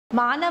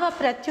మానవ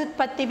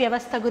ప్రత్యుత్పత్తి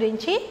వ్యవస్థ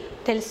గురించి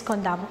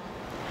తెలుసుకుందాము.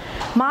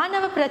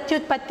 మానవ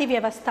ప్రత్యుత్పత్తి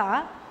వ్యవస్థ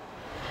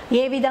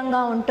ఏ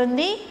విధంగా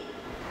ఉంటుంది?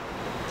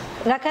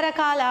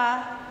 రకరకాల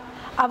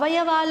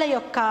అవయవాల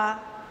యొక్క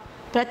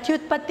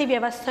ప్రత్యుత్పత్తి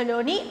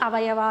వ్యవస్థలోని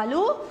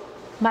అవయవాలు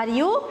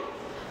మరియు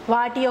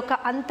వాటి యొక్క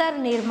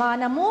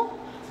అంతర్నిర్మాణము,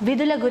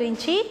 విధుల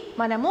గురించి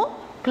మనము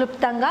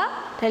క్లుప్తంగా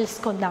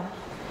తెలుసుకుందాం.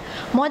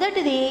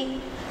 మొదటిది,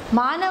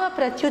 మానవ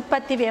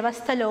ప్రత్యుత్పత్తి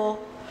వ్యవస్థలో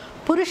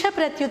పురుష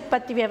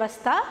ప్రత్యుత్పత్తి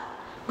వ్యవస్థ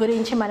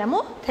గురించి మనము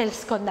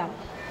తెలుసుకుందాం.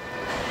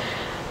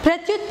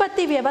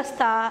 ప్రత్యుత్పత్తి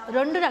వ్యవస్థ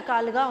రెండు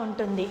రకాలుగా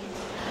ఉంటుంది: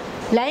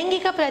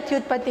 లైంగిక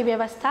ప్రత్యుత్పత్తి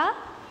వ్యవస్థ,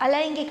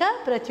 అలైంగిక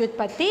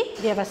ప్రత్యుత్పత్తి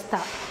వ్యవస్థ.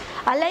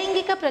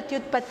 అలైంగిక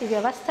ప్రత్యుత్పత్తి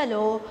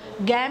వ్యవస్థలో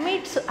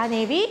గ్యామీట్స్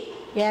అనేవి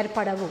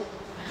ఏర్పడవు.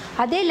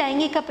 అదే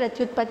లైంగిక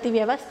ప్రత్యుత్పత్తి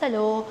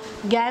వ్యవస్థలో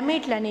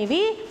గ్యామీట్లు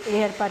అనేవి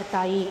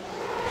ఏర్పడతాయి.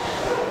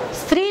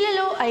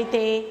 స్త్రీలలో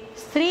అయితే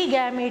స్త్రీ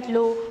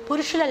గ్యామీట్లు,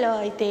 పురుషులలో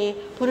అయితే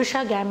పురుష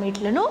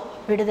గ్యామీట్లను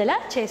విడుదల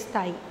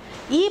చేస్తాయి.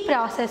 ఈ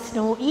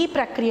ప్రాసెస్ను, ఈ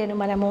ప్రక్రియను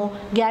మనము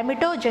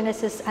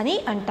గ్యామిటోజెనెసిస్ అని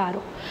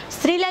అంటారు.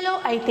 స్త్రీలలో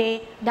అయితే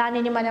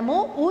దానిని మనము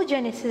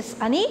oogenesis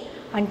అని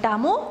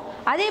అంటాము.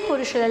 అదే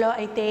పురుషులలో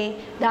అయితే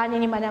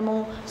దానిని మనము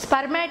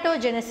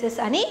స్పర్మాటోజెనెసిస్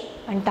అని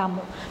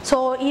అంటాము. సో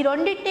ఈ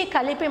రెండింటిని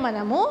కలిపి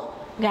మనము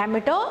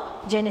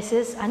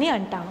గ్యామిటోజెనెసిస్ అని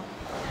అంటాము.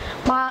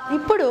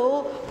 ఇప్పుడు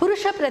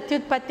పురుష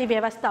ప్రత్యుత్పత్తి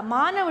వ్యవస్థ,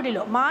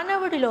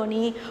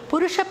 మానవుడిలోని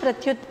పురుష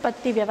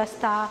ప్రత్యుత్పత్తి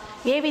వ్యవస్థ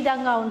ఏ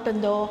విధంగా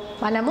ఉంటుందో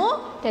మనము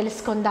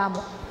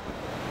తెలుసుకుందాము.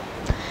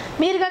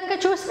 మీరు కనుక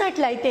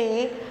చూసినట్లయితే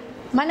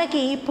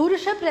మనకి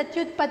పురుష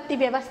ప్రత్యుత్పత్తి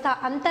వ్యవస్థ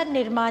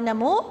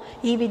అంతర్నిర్మాణము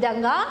ఈ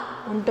విధంగా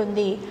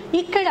ఉంటుంది.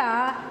 ఇక్కడ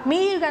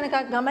మీరు కనుక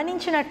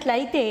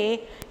గమనించినట్లయితే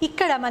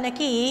ఇక్కడ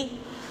మనకి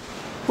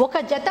ఒక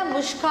జత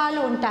ముష్కాలు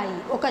ఉంటాయి.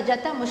 ఒక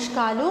జత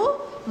ముష్కాలు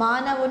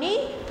మానవుని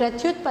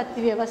ప్రత్యుత్పత్తి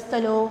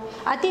వ్యవస్థలో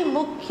అతి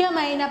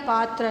ముఖ్యమైన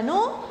పాత్రను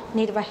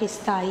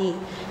నిర్వహిస్తాయి.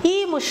 ఈ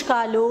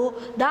ముష్కాలు,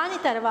 దాని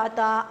తర్వాత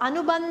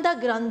అనుబంధ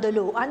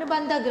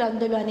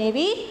గ్రంథులు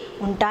అనేవి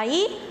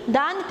ఉంటాయి.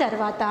 దాని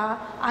తర్వాత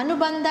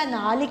అనుబంధ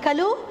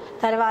నాళికలు,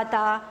 తర్వాత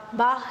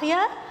బాహ్య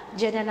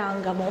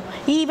జననాంగము.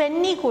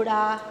 ఇవన్నీ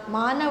కూడా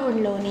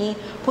మానవుల్లోని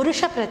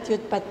పురుష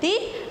ప్రత్యుత్పత్తి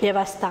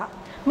వ్యవస్థ.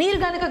 మీరు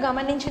కనుక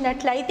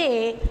గమనించినట్లయితే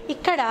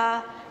ఇక్కడ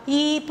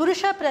ఈ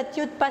పురుష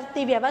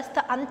ప్రత్యుత్పత్తి వ్యవస్థ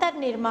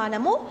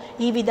అంతర్నిర్మాణము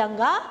ఈ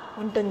విధంగా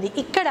ఉంటుంది.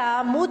 ఇక్కడ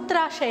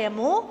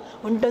మూత్రాశయము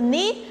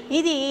ఉంటుంది.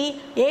 ఇది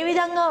ఏ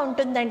విధంగా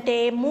ఉంటుందంటే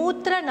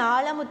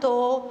మూత్రనాళముతో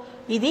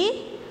ఇది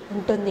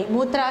ఉంటుంది.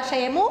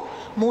 మూత్రాశయము,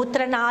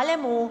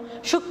 మూత్రనాళము,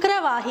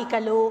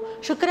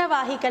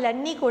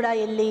 శుక్రవాహికలన్నీ కూడా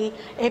వెళ్ళి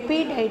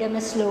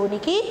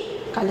ఎపిడైడమిస్లోనికి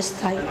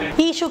కలుస్తాయి.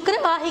 ఈ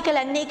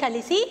శుక్రవాహికలన్నీ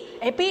కలిసి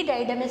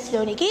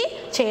ఎపిడైడమిస్లోనికి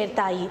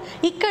చేరుతాయి.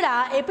 ఇక్కడ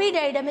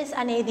ఎపిడైడమిస్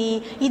అనేది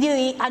ఇది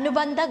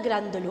అనుబంధ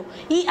గ్రంథులు.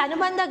 ఈ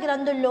అనుబంధ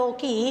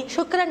గ్రంథుల్లోకి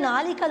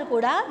శుక్రనాళికలు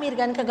కూడా మీరు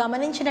కనుక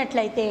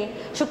గమనించినట్లయితే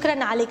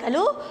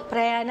శుక్రనాళికలు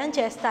ప్రయాణం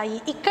చేస్తాయి.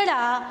 ఇక్కడ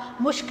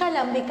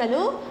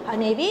ముష్కలంబికలు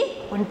అనేవి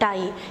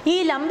ఉంటాయి. ఈ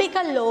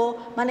లంబికల్లో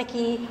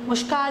మనకి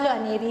ముష్కాలు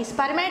అనేవి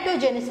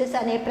స్పర్మాటోజెనెసిస్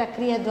అనే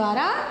ప్రక్రియ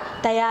ద్వారా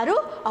తయారు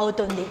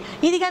అవుతుంది.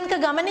 ఇది కనుక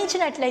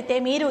గమనించినట్లయితే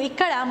మీరు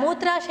ఇక్కడ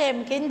మూత్రాశయం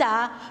కింద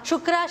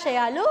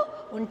శుక్రాశయాలు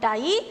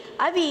ఉంటాయి.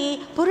 అవి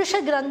పురుష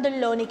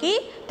గ్రంథుల్లోనికి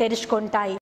తెరుచుకుంటాయి.